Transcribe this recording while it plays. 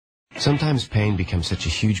Sometimes pain becomes such a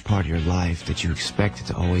huge part of your life that you expect it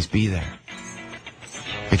to always be there.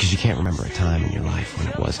 Because you can't remember a time in your life when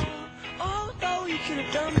it wasn't.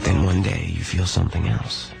 But then one day you feel something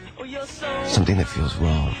else. Something that feels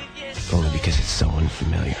wrong, only because it's so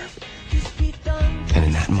unfamiliar. And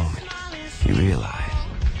in that moment, you realize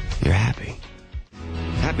you're happy.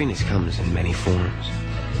 Happiness comes in many forms.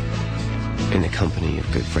 In the company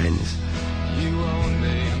of good friends.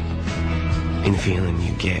 In the feeling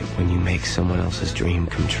you get when you make someone else's dream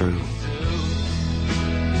come true.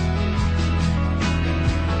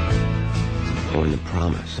 Or in the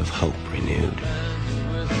promise of hope renewed.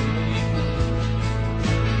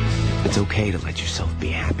 It's okay to let yourself be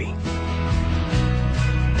happy.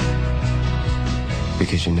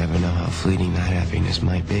 Because you never know how fleeting that happiness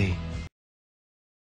might be.